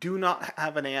 do not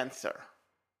have an answer.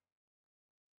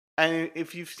 And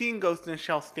if you've seen Ghost in the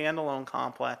Shell standalone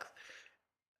complex,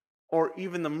 or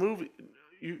even the movie,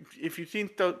 if you've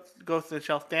seen Ghost in the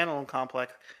Shell standalone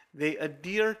complex, they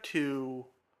adhere to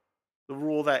the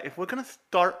rule that if we're gonna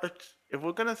start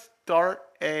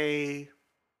a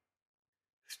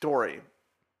story,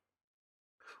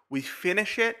 we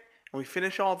finish it, and we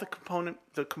finish all the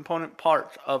component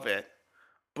parts of it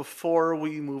before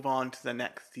we move on to the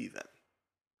next season.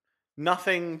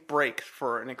 Nothing breaks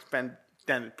for an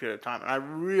extended period of time. And I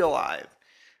realize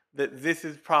that this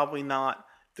is probably not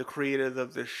the creators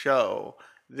of the show.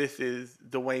 This is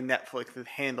the way Netflix is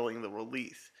handling the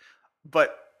release.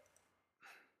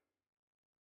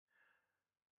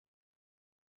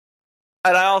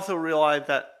 And I also realize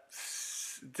that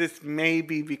this may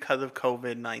be because of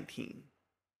COVID-19.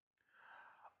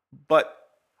 But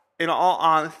in all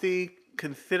honesty,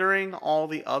 considering all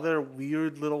the other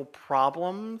weird little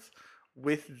problems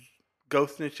with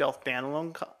Ghost in the Shell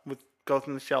standalone, with Ghost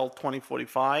in the Shell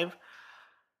 2045,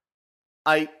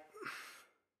 I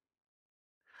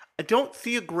don't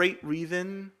see a great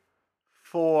reason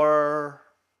for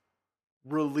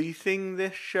releasing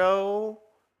this show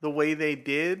the way they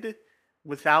did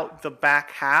without the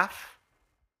back half.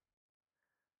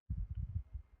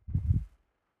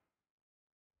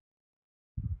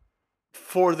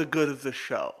 For the good of the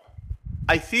show.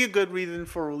 I see a good reason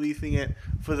for releasing it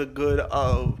for the good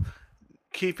of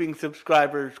keeping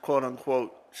subscribers, quote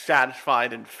unquote,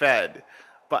 satisfied and fed.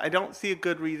 But I don't see a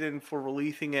good reason for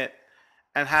releasing it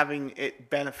and having it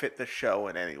benefit the show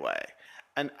in any way.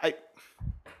 And I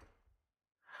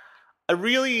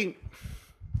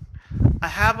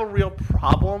have a real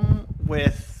problem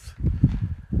with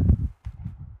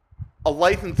a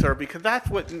licensor, because that's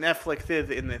what Netflix is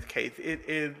in this case. It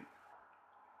is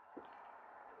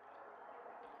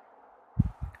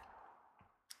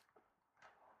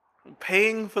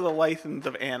paying for the license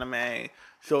of anime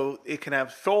so it can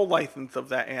have sole license of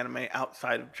that anime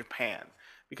outside of Japan.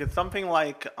 Because something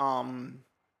like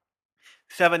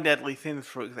Seven Deadly Sins,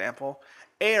 for example,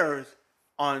 airs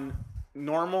on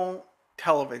normal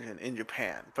television in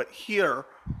Japan, but here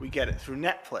we get it through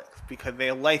Netflix because they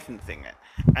are licensing it,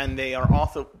 and they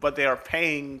are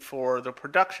paying for the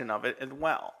production of it as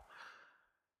well.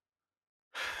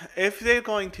 If they're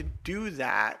going to do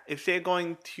that, if they're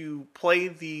going to play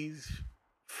these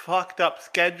fucked up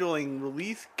scheduling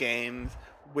release games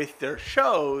with their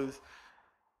shows,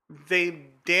 they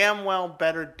damn well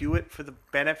better do it for the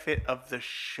benefit of the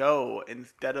show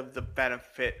instead of the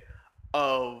benefit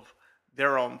of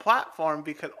their own platform,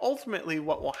 because ultimately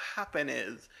what will happen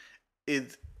is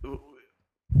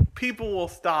people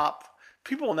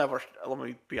will never, let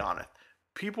me be honest,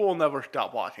 people will never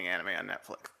stop watching anime on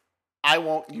Netflix. I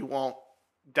won't, you won't,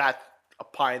 that's a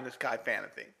pie in the sky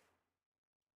fantasy.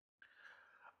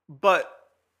 But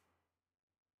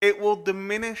it will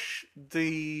diminish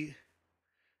the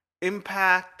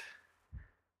impact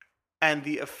and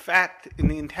the effect, and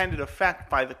the intended effect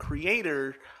by the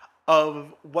creators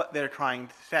of what they're trying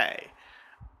to say.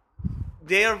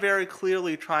 They are very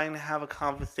clearly trying to have a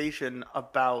conversation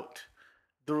about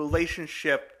the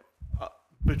relationship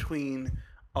between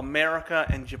America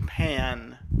and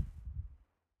Japan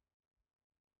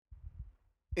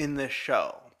in this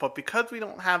show. But because we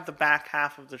don't have the back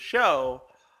half of the show,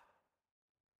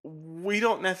 we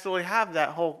don't necessarily have that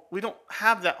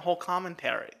whole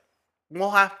commentary.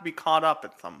 We'll have to be caught up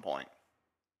at some point.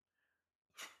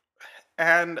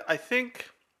 And I think,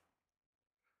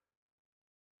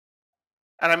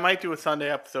 and I might do a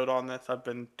Sunday episode on this, I've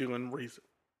been doing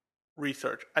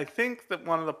research. I think that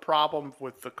one of the problems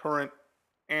with the current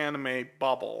anime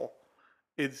bubble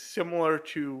is similar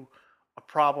to a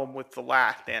problem with the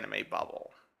last anime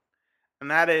bubble. And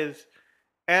that is,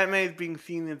 anime is being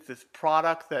seen as this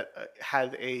product that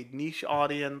has a niche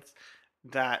audience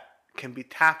that can be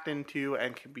tapped into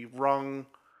and can be wrung,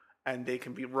 and they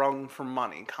can be wrung for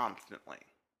money constantly.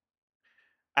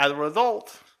 As a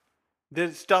result,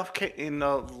 this stuff in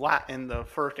the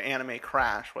first anime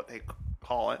crash, what they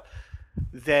call it,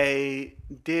 they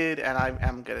did, and I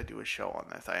am gonna do a show on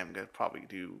this. I am gonna probably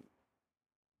do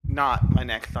not my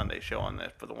next Sunday show on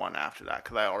this, but the one after that,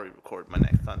 because I already recorded my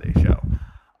next Sunday show.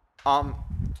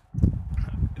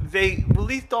 They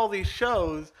released all these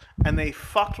shows and they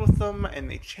fucked with them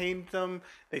and they changed them.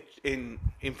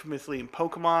 Infamously in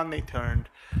Pokemon, they turned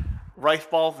rice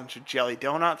balls into jelly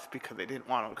donuts because they didn't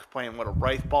want to explain what a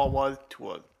rice ball was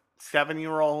to a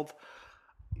 7-year-old.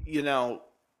 You know,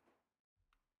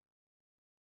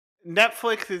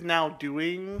 Netflix is now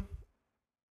doing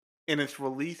in its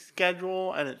release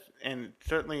schedule and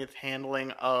certainly its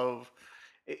handling of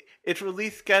its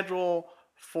release schedule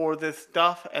for this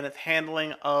stuff and its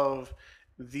handling of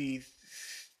the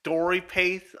story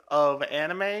pace of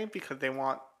anime, because they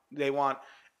want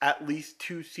at least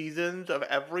 2 seasons of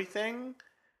everything.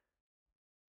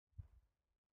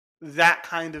 That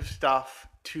kind of stuff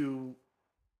to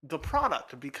the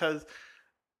product, because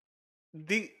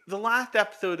the last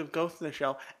episode of Ghost in the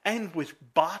Shell ends with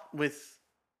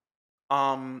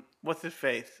what's his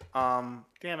face? Damn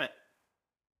it.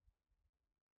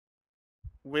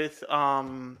 With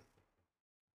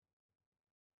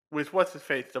what's his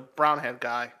face? The brown haired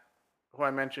guy who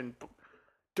I mentioned,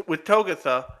 with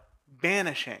Togusa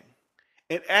vanishing.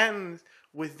 It ends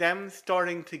with them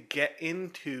starting to get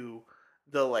into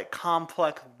the like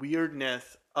complex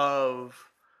weirdness of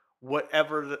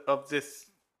whatever of this,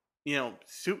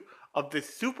 of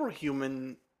this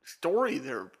superhuman story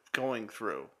they're going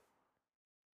through.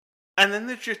 And then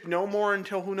there's just no more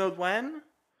until who knows when?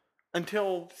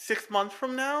 Until 6 months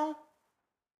from now?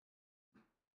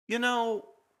 Come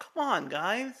on,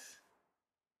 guys.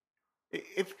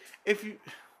 If you...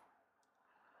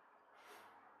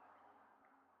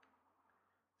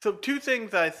 So two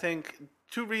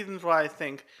reasons why I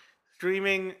think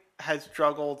streaming has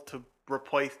struggled to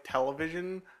replace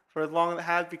television for as long as it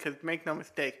has, because make no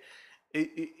mistake,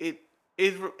 it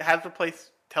has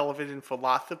replaced television for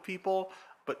lots of people,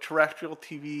 but terrestrial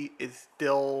TV is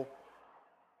still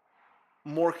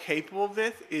more capable of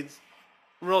this. Is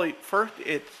really, first,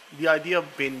 it's the idea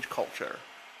of binge culture.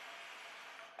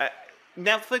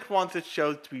 Netflix wants its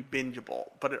shows to be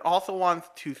bingeable, but it also wants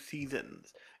 2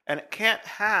 seasons. And it can't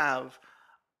have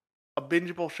a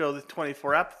bingeable show that's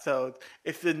 24 episodes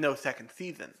if there's no second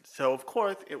season. So, of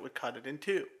course, it would cut it in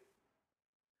 2.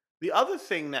 The other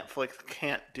thing Netflix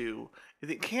can't do is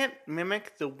it can't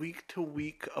mimic the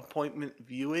week-to-week appointment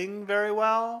viewing very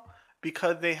well,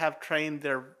 because they have trained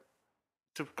their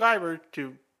subscribers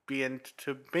to be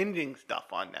into binging stuff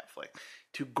on Netflix,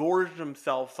 to gorge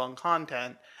themselves on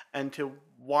content, and to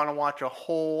want to watch a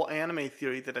whole anime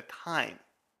series at a time.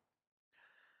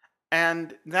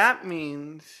 And that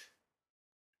means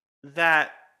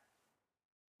that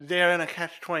they're in a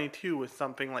catch-22 with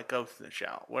something like Ghost in the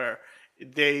Shell, where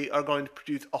they are going to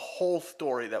produce a whole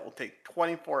story that will take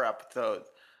 24 episodes,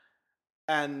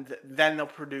 and then they'll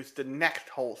produce the next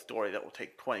whole story that will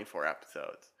take 24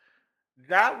 episodes.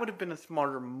 That would have been a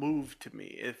smarter move to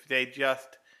me if they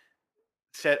just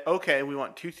said, okay, we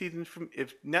want 2 seasons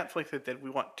if Netflix had said, we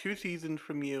want 2 seasons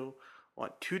from you,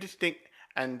 want 2 distinct,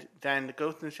 and then the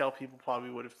Ghost in the Shell people probably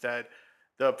would have said,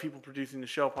 the people producing the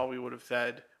show probably would have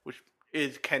said, which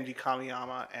is Kenji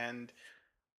Kamiyama and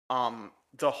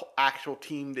the actual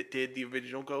team that did the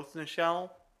original Ghost in the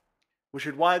Shell, which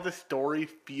is why the story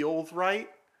feels right.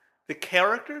 The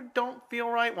characters don't feel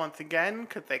right, once again,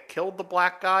 because they killed the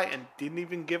black guy and didn't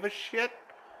even give a shit.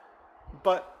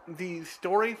 But the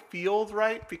story feels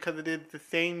right because it is the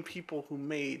same people who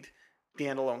made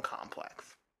Standalone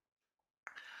Complex.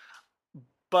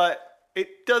 But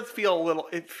it does feel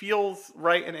it feels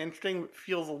right and interesting. It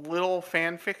feels a little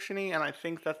fan fiction-y, and I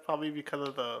think that's probably because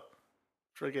of the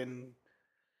friggin'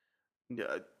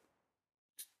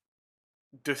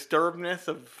 disturbedness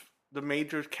of the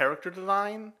Major's character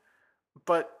design.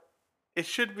 But it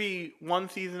should be 1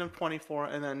 season of 24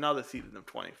 and then another season of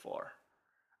 24.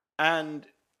 And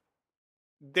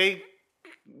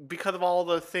because of all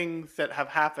the things that have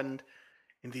happened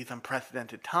in these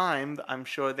unprecedented times, I'm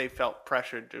sure they felt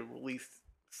pressured to release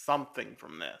something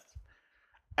from this.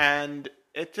 And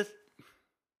it just...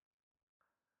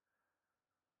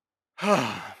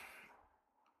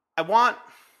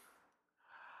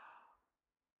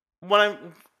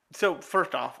 So,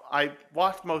 first off, I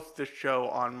watched most of the show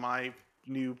on my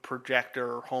new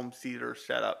projector home theater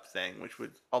setup thing, which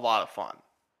was a lot of fun.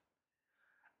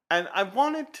 And I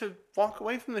wanted to walk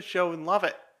away from the show and love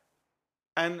it.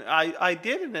 And I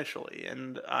did initially.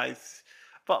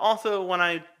 But also when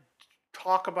I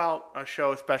talk about a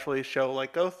show, especially a show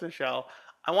like Ghost in the Shell,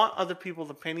 I want other people's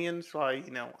opinions. So I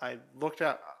looked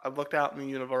out in the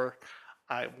universe.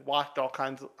 I watched all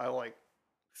kinds of, I like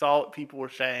saw what people were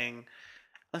saying.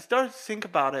 I started to think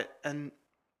about it, and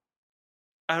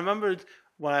I remembered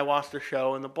when I watched the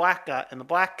show and the black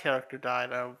character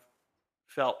died. I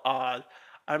felt odd.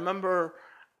 I remember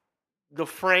the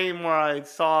frame where I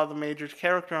saw the Major's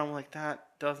character. I'm like, that's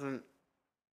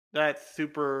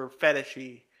super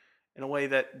fetishy in a way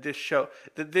that this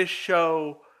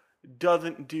show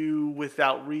doesn't do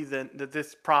without reason. That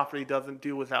this property doesn't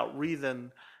do without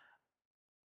reason,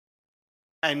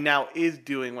 and now is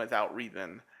doing without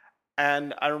reason.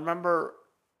 And I remember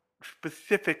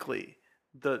specifically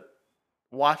the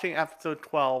watching episode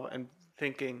 12 and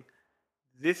thinking,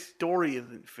 this story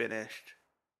isn't finished.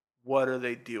 What are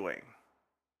they doing?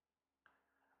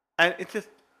 And it's just,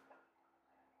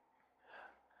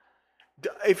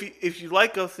 if you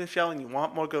like Ghost in the Shell and you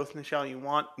want more Ghost in the Shell and you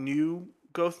want new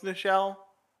Ghost in the Shell,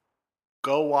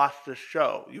 go watch the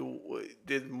show. You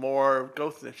did more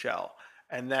Ghost in the Shell,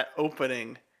 and that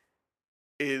opening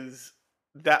is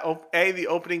the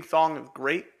opening song is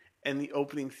great, and the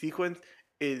opening sequence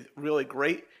is really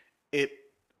great. It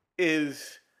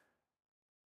is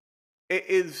it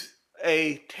is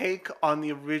a take on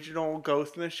the original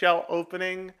Ghost in the Shell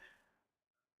opening,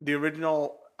 the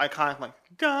original iconic like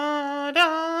da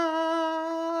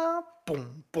da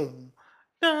boom boom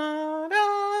da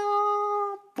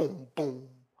da boom boom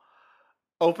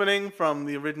opening from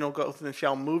the original Ghost in the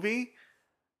Shell movie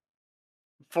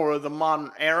for the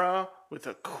modern era with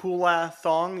a cool ass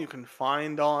song you can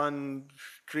find on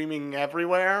streaming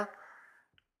everywhere,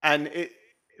 and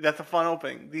that's a fun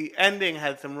opening. The ending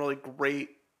had some really great,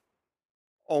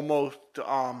 almost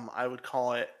I would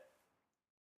call it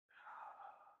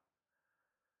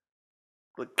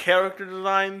the character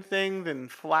design things and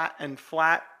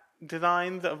flat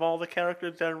designs of all the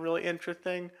characters that are really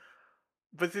interesting.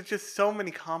 But there's just so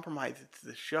many compromises to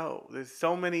the show. There's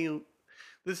so many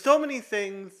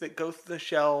things that Ghost in the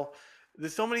Shell.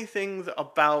 There's so many things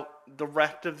about the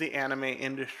rest of the anime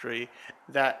industry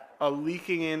that are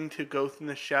leaking into Ghost in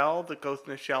the Shell that Ghost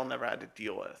in the Shell never had to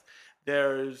deal with.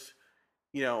 There's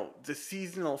the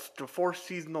forced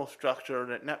seasonal structure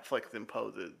that Netflix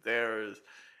imposes. There's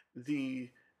the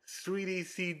 3D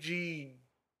CG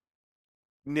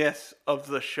ness of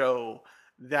the show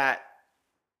that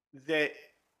that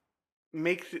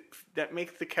makes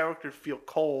the characters feel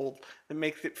cold, that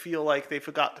makes it feel like they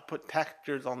forgot to put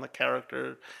textures on the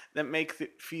characters, that makes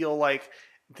it feel like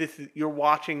you're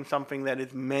watching something that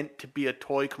is meant to be a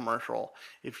toy commercial.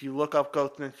 If you look up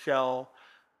Ghost in the Shell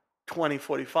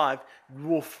 2045, you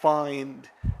will find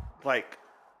like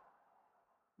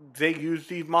they used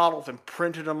these models and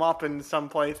printed them up in some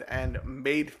place and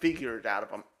made figures out of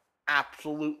them.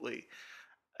 Absolutely.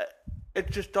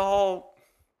 It's just all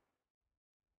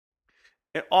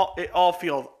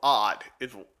feels odd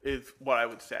is what I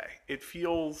would say. It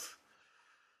feels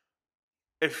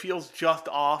just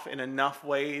off in enough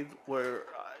ways where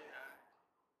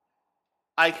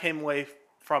I came away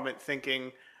from it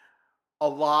thinking a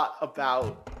lot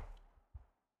about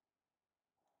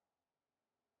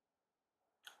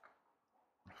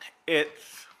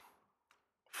its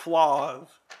flaws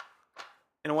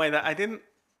in a way that I didn't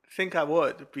think I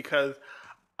would, because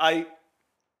I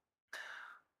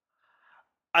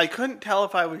I couldn't tell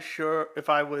if I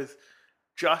was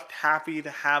just happy to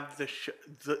have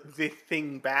this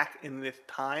thing back in this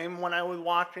time when I was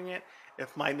watching it,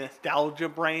 if my nostalgia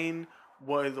brain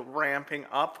was ramping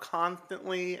up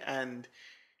constantly and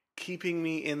keeping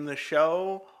me in the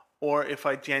show, or if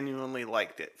I genuinely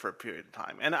liked it for a period of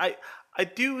time. And I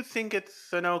do think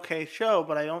it's an okay show,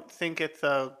 but I don't think it's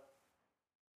a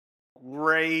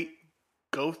great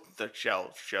Ghost in the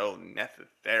Shell show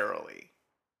necessarily.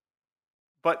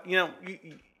 But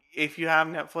if you have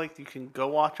Netflix, you can go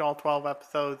watch all 12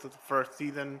 episodes of the first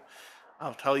season.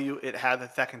 I'll tell you, it has a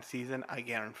second season. I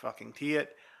guarantee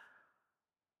it.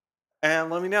 And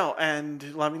let me know.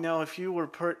 And let me know if you were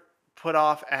put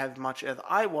off as much as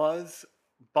I was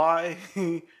by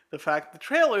the fact the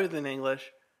trailer is in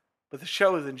English, but the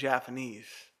show is in Japanese,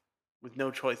 with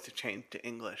no choice to change to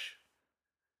English.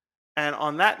 And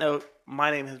on that note,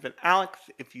 my name has been Alex.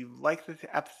 If you like this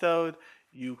episode,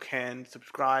 you can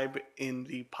subscribe in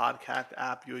the podcast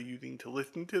app you're using to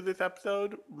listen to this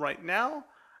episode right now.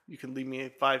 You can leave me a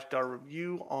 5-star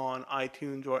review on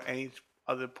iTunes or any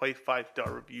other place 5-star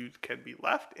reviews can be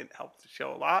left. It helps the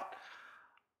show a lot.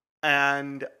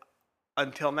 And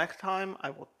until next time,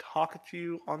 I will talk to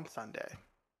you on Sunday.